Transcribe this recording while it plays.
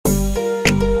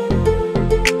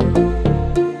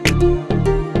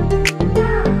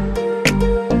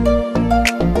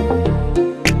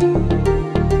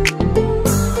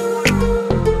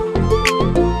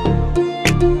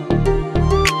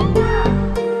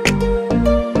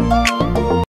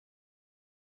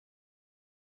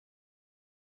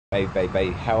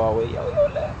Babe, how are we?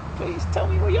 Please tell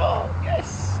me where you are.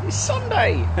 Yes, it's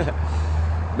Sunday.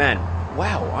 Man,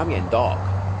 wow, I'm getting dark.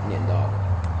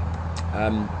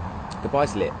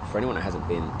 Dubai's lit. For anyone that hasn't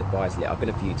been, Dubai's lit. I've been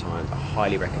a few times. I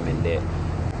highly recommend it.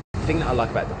 The thing that I like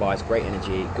about Dubai is great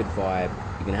energy, good vibe.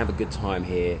 You're gonna have a good time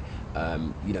here.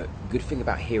 Good thing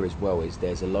about here as well is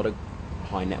there's a lot of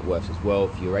high net worths as well.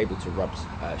 If you're able to rub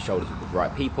shoulders with the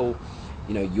right people,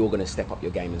 you're gonna step up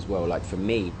your game as well. Like for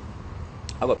me,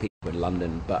 I've got people in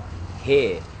London, but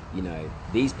here,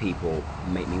 these people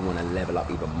make me want to level up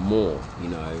even more.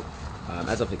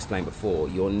 As I've explained before,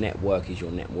 your network is your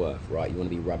net worth, right? You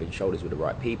want to be rubbing shoulders with the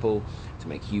right people to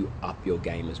make you up your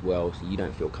game as well, so you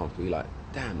don't feel comfortable. You're like,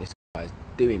 damn, this guy's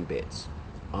doing bits,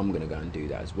 I'm gonna go and do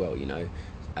that as well. And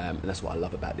that's what I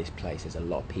love about this place. There's a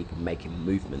lot of people making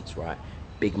movements, right?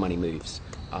 Big money moves,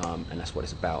 and that's what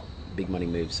it's about. Big money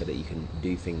moves so that you can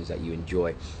do things that you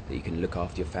enjoy, that you can look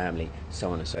after your family,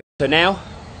 so on and so forth. So now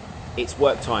it's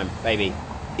work time, baby.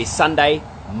 It's Sunday,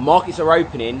 markets are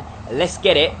opening, let's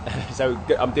get it. So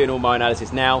I'm doing all my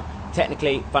analysis now.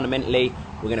 Technically, fundamentally,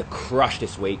 we're gonna crush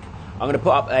this week. I'm gonna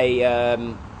put up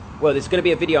there's gonna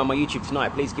be a video on my YouTube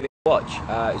tonight. Please give it a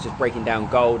watch. It's just breaking down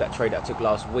gold, that trade that I took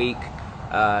last week,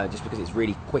 just because it's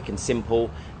really quick and simple.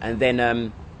 And then,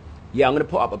 I'm gonna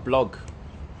put up a blog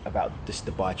about this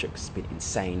Dubai trip. It's been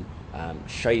insane.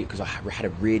 Show you, because I had a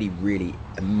really, really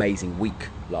amazing week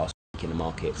last week in the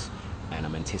markets, and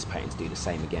I'm anticipating to do the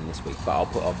same again this week. But I'll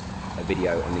put up a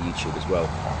video on the YouTube as well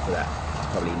for that,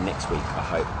 probably next week, I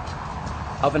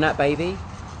hope. Other than that, baby,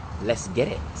 let's get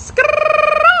it.